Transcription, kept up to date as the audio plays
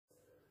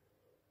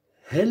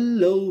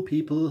Hello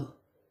people,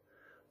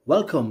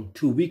 welcome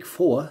to week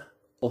 4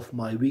 of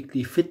my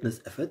weekly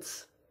fitness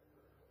efforts.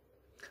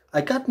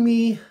 I got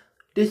me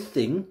this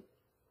thing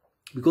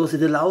because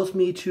it allows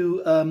me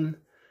to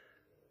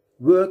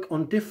work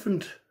on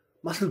different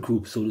muscle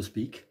groups, so to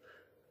speak,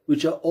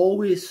 which is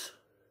always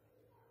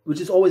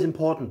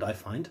important, I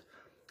find.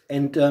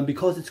 And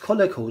because it's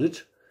color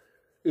coded,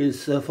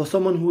 is for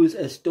someone who is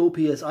as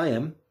dopey as I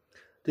am,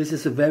 this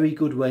is a very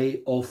good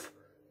way of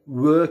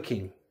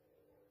working.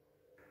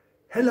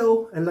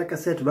 Hello, and like I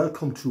said,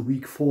 welcome to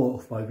week 4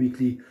 of my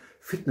weekly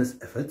fitness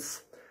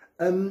efforts.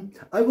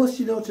 I was,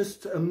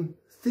 just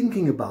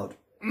thinking about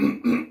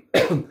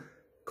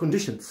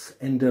conditions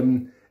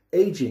and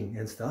aging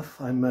and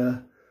stuff.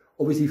 I'm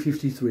obviously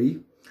 53,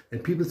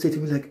 and people say to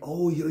me like,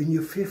 "Oh, you're in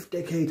your 5th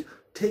decade,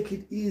 take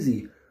it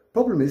easy."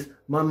 Problem is,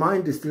 my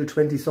mind is still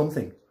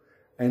 20-something,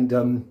 and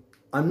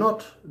I'm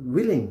not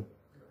willing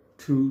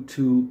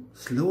to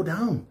slow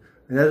down,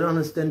 and I don't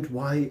understand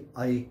why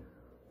I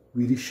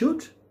really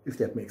should, if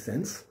that makes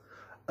sense.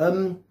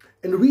 And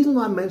the reason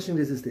why I'm mentioning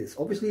this is this.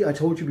 Obviously, I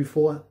told you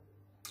before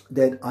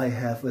that I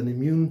have an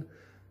immune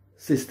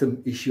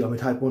system issue. I'm a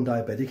type 1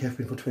 diabetic, have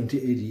been for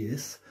 28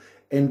 years.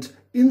 And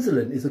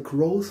insulin is a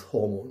growth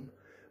hormone,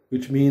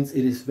 which means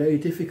it is very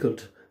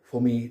difficult for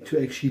me to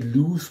actually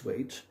lose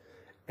weight.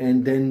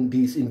 And then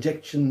these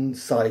injection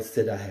sites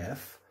that I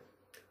have,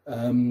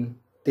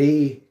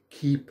 they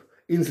keep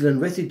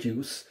insulin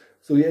residues.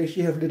 So you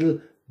actually have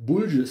little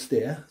bulges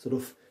there, sort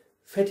of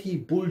fatty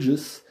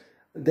bulges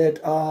that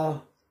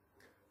are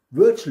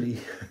virtually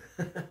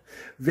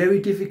very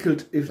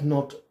difficult, if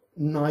not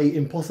nigh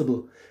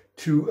impossible,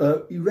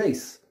 to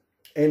erase.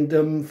 And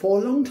for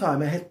a long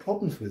time I had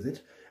problems with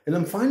it, and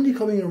I'm finally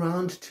coming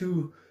around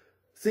to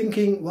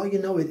thinking, well,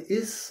 it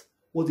is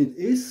what it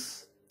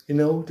is.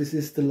 This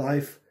is the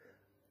life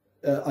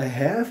I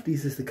have.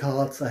 These are the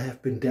cards I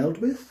have been dealt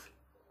with.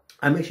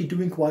 I'm actually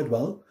doing quite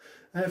well,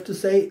 I have to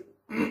say.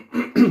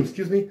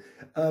 Excuse me.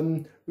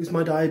 With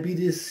my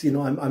diabetes,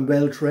 I'm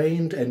well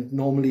trained, and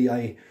normally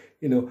I,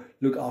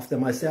 look after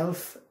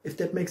myself, if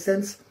that makes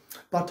sense.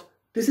 But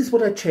this is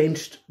what I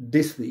changed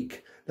this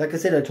week. Like I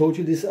said, I showed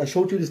you this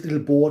little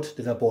board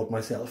that I bought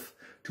myself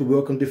to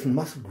work on different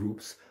muscle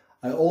groups.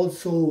 I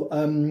also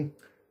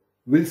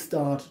will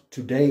start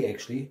today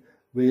actually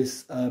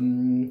with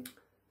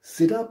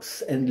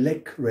sit-ups and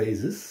leg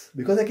raises,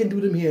 because I can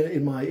do them here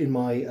in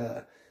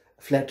my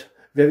flat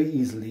very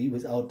easily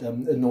without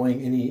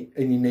annoying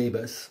any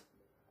neighbors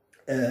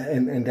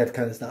and that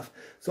kind of stuff.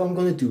 So I'm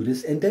going to do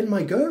this. And then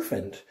my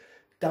girlfriend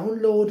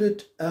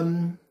downloaded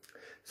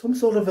some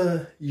sort of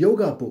a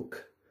yoga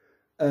book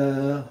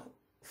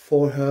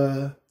for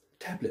her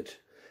tablet.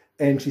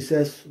 And she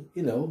says,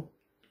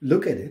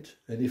 look at it.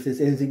 And if there's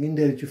anything in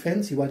there that you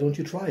fancy, why don't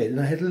you try it? And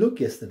I had a look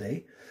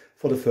yesterday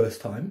for the first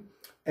time.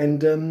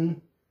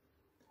 And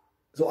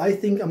so I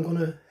think I'm going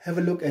to have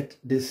a look at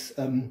this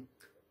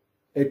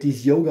at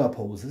these yoga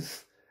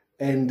poses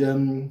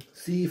and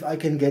see if I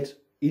can get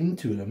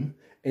into them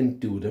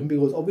and do them,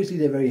 because obviously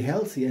they're very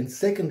healthy. And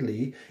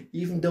secondly,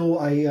 even though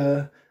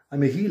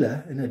I'm a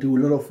healer and I do a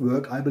lot of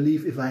work, I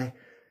believe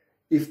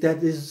if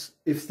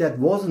that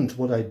wasn't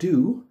what I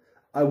do,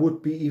 I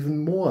would be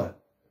even more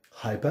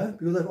hyper,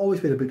 because I've always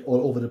been a bit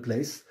all over the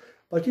place.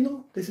 But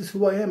this is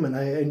who I am,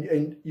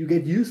 and you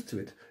get used to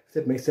it, if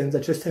that makes sense. I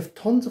just have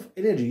tons of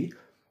energy,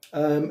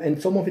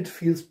 and some of it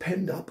feels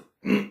pent up.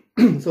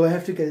 So I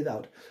have to get it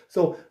out.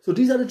 So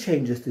these are the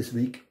changes this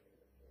week,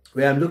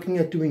 where I'm looking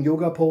at doing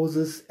yoga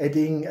poses,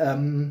 adding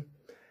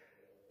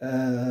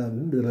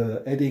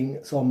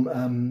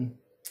some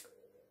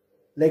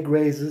leg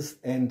raises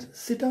and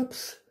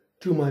sit-ups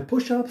to my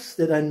push-ups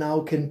that I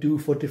now can do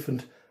for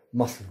different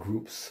muscle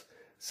groups.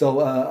 So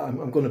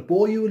I'm going to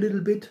bore you a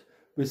little bit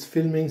with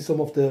filming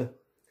some of the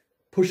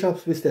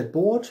push-ups with that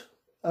board.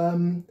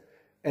 And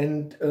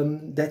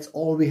that's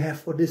all we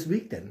have for this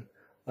week then.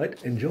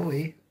 Right,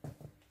 enjoy.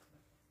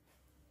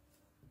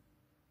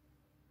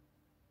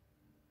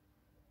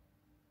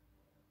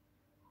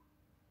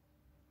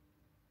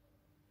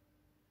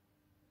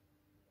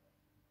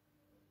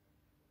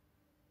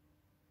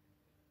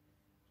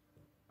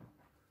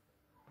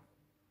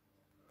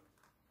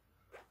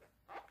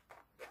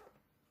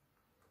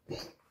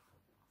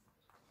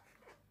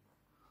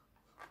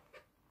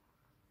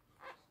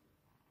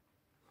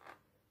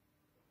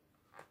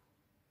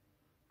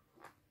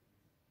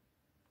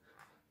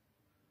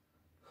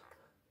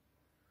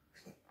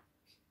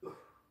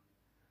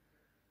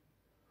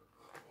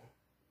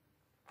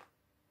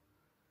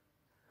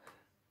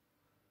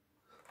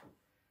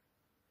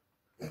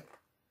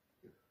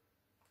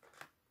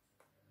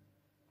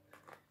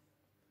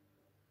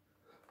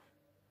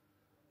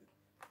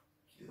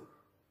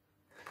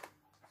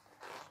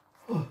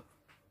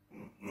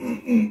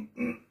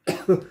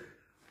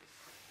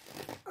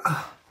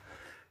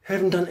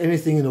 Haven't done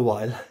anything in a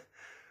while,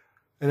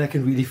 and I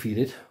can really feel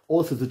it.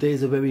 Also, today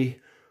is a very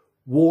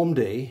warm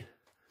day.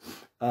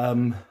 I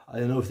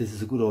don't know if this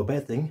is a good or a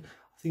bad thing.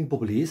 I think it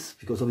probably is,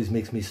 because obviously it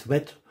makes me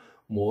sweat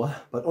more.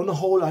 But on the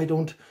whole, I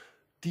don't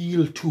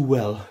deal too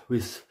well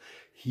with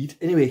heat.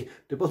 Anyway,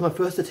 that was my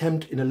first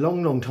attempt in a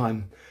long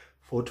time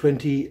for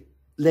 20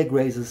 leg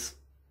raises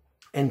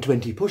and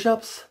 20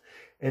 push-ups.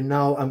 And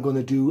now I'm going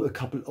to do a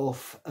couple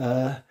of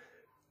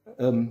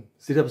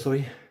sit-ups,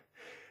 sorry.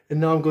 And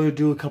now I'm going to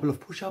do a couple of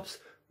push-ups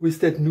with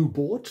that new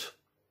board.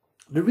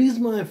 The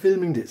reason why I'm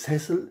filming this,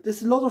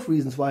 there's a lot of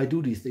reasons why I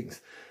do these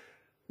things.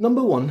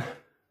 Number one,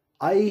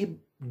 I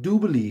do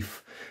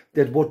believe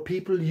that what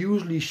people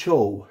usually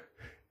show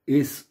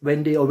is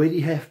when they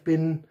already have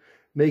been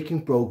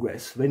making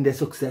progress, when they're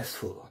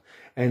successful.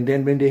 And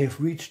then when they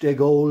have reached their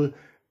goal,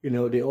 you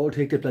know, they all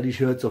take their bloody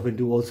shirts off and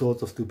do all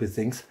sorts of stupid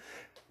things.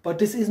 But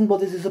this isn't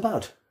what this is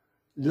about.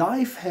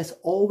 Life has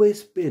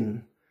always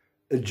been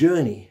a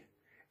journey.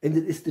 And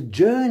it is the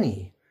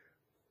journey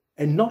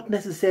and not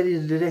necessarily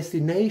the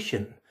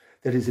destination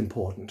that is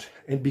important.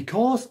 And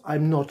because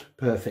I'm not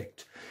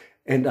perfect,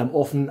 and I'm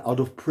often out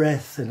of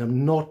breath, and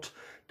I'm not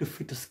the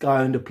fittest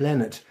guy on the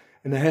planet,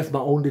 and I have my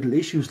own little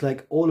issues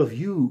like all of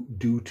you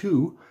do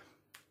too,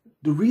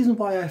 the reason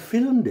why I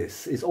film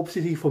this is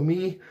obviously for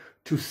me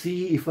to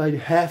see if I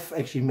have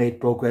actually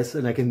made progress,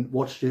 and I can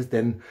watch this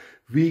then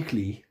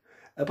weekly.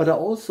 But I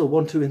also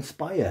want to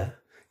inspire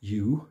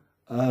you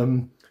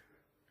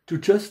to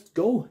just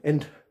go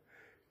and,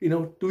 you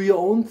know, do your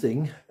own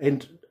thing.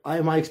 And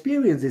my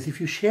experience is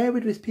if you share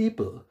it with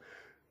people,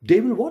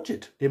 they will watch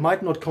it. They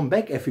might not come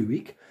back every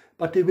week,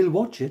 but they will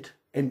watch it.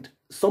 And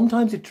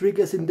sometimes it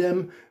triggers in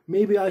them,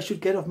 maybe I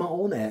should get off my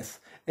own ass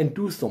and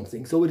do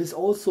something. So it is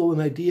also an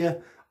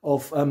idea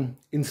of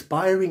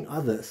inspiring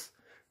others,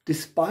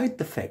 despite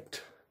the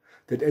fact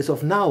that as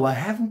of now, I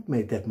haven't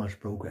made that much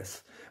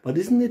progress. But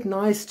isn't it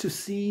nice to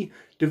see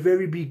the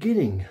very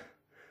beginning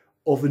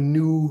of a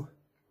new,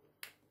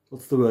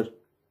 what's the word?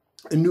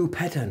 A new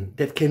pattern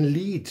that can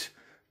lead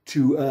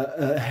to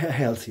a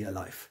healthier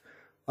life,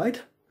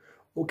 right?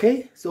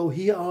 Okay, so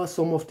here are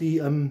some of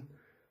the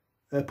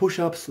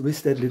push-ups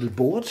with that little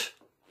board.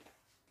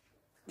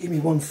 Give me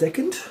 1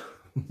 second.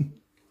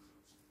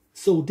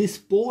 So this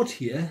board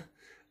here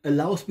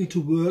allows me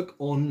to work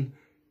on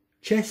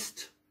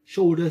chest,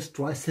 shoulders,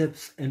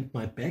 triceps and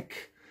my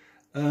back.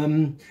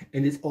 And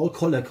it's all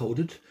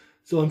color-coded.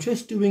 So I'm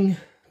just doing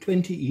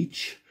 20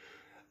 each.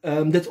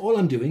 That's all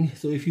I'm doing.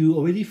 So if you're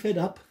already fed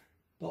up,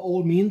 by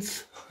all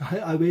means,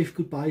 I wave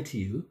goodbye to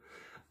you.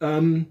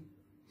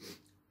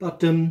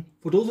 But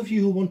for those of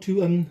you who want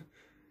to,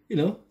 you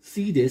know,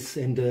 see this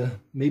and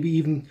maybe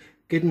even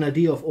get an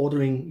idea of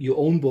ordering your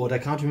own board. I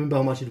can't remember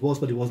how much it was,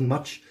 but it wasn't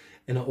much.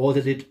 And I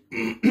ordered it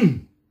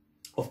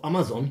off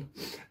Amazon.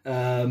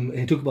 And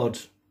it took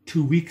about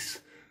 2 weeks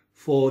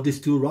for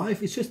this to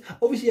arrive. It's just,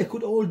 obviously I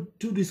could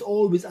do this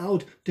all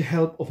without the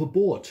help of a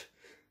board.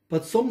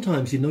 But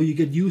sometimes, you know, you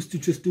get used to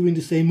just doing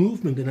the same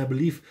movement, and I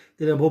believe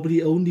that I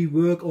probably only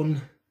work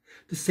on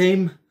the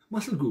same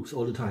muscle groups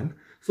all the time.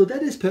 So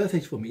that is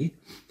perfect for me.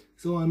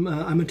 So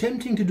I'm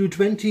attempting to do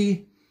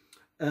 20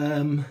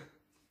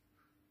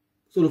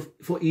 sort of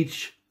for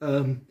each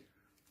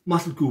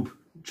muscle group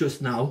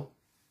just now,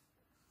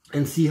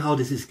 and see how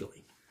this is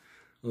going.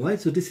 All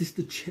right. So this is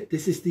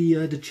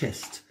the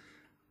chest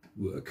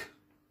work.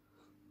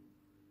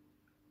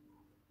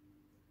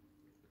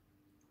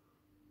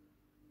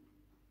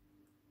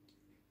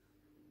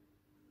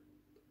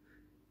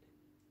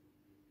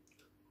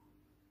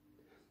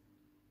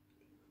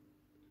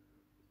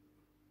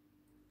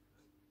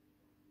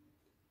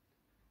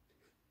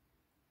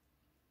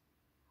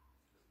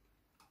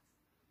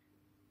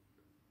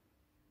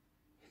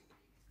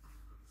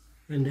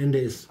 And then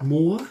there's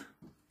more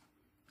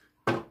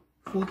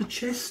for the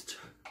chest.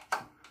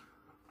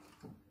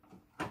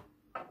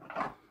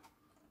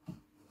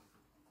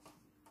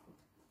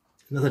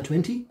 Another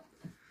 20.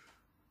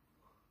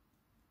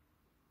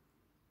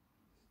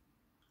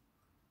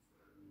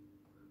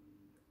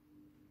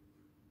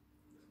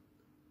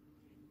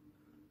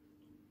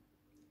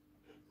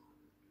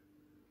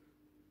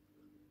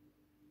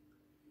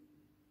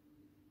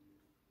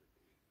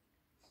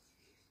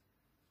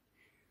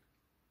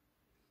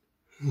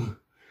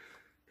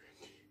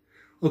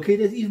 Okay,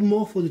 there's even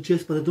more for the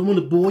chest, but I don't want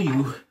to bore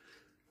you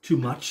too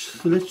much.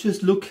 So let's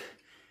just look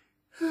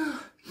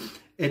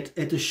at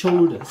the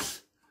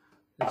shoulders.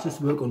 Let's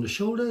just work on the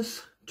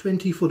shoulders.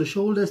 20 for the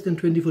shoulders, then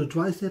 20 for the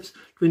triceps,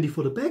 20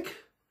 for the back.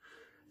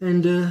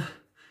 And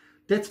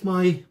that's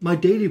my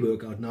daily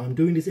workout now. I'm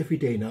doing this every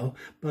day now,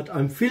 but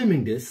I'm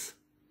filming this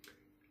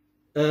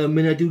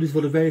when I do this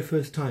for the very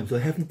first time. So I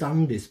haven't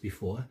done this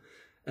before.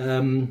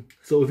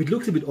 So if it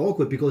looks a bit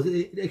awkward, because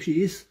it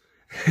actually is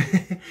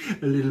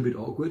a little bit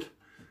awkward,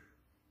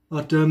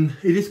 but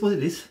it is what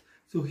it is.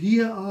 So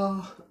here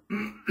are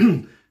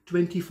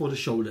 20 for the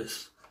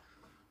shoulders.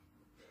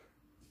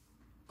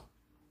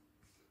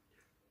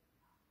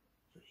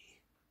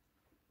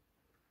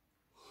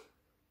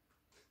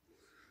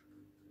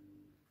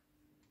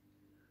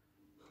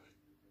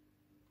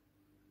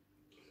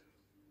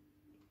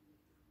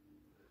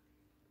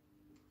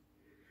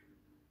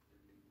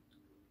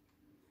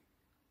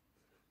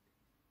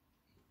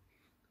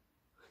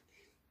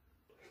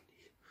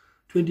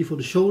 $20 for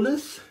the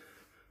shoulders,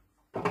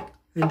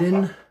 and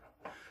then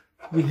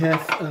we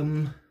have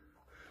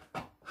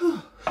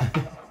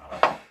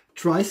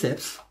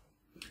triceps,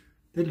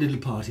 that little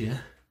part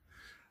here,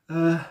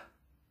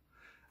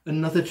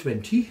 another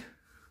 20.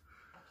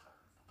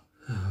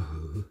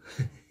 Oh.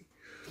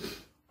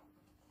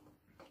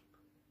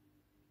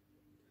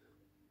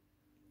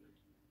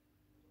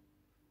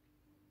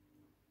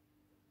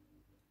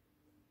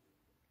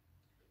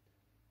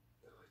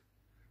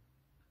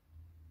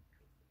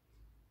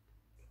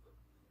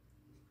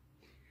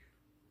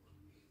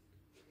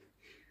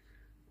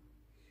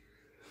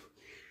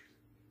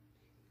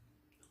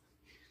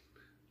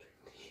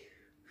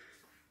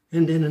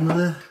 And then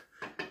another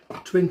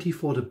 20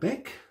 for the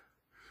back.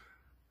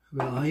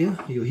 Where are you?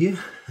 You're here.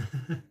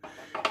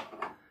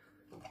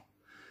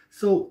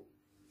 So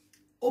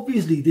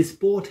obviously this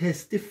board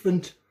has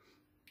different,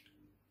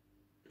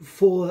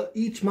 for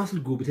each muscle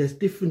group it has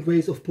different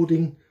ways of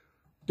putting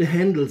the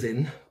handles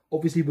in,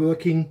 obviously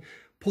working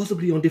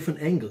possibly on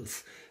different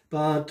angles.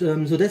 But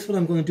so that's what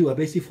I'm going to do. I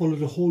basically follow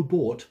the whole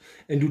board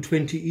and do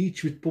 20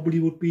 each, which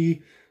probably would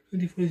be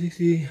 20, 40,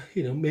 60,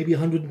 you know, maybe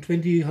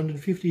 120,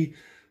 150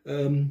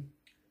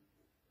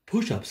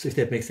 push-ups, if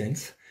that makes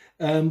sense.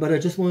 But I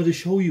just wanted to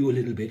show you a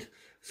little bit.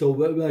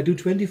 So I do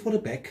 20 for the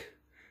back,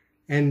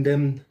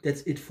 and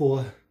that's it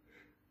for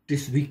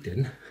this week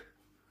then.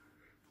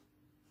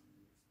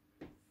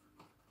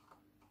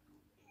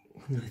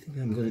 I think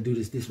I'm going to do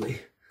this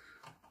way.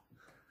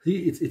 See,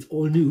 it's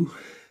all new,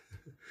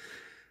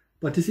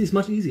 but this is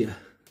much easier.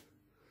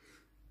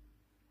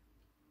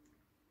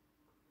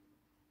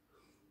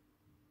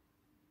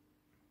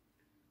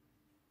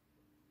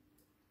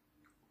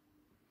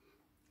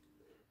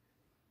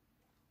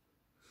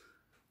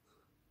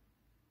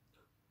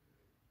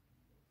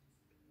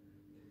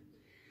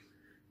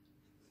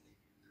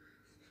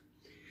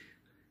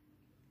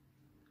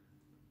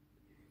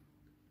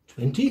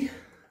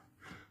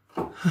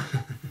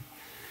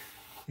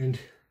 And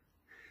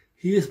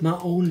here's my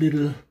own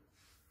little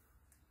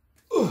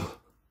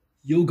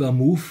yoga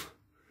move,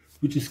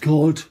 which is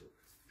called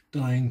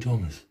Dying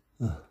Thomas.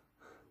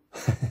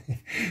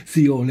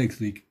 See you all next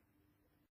week.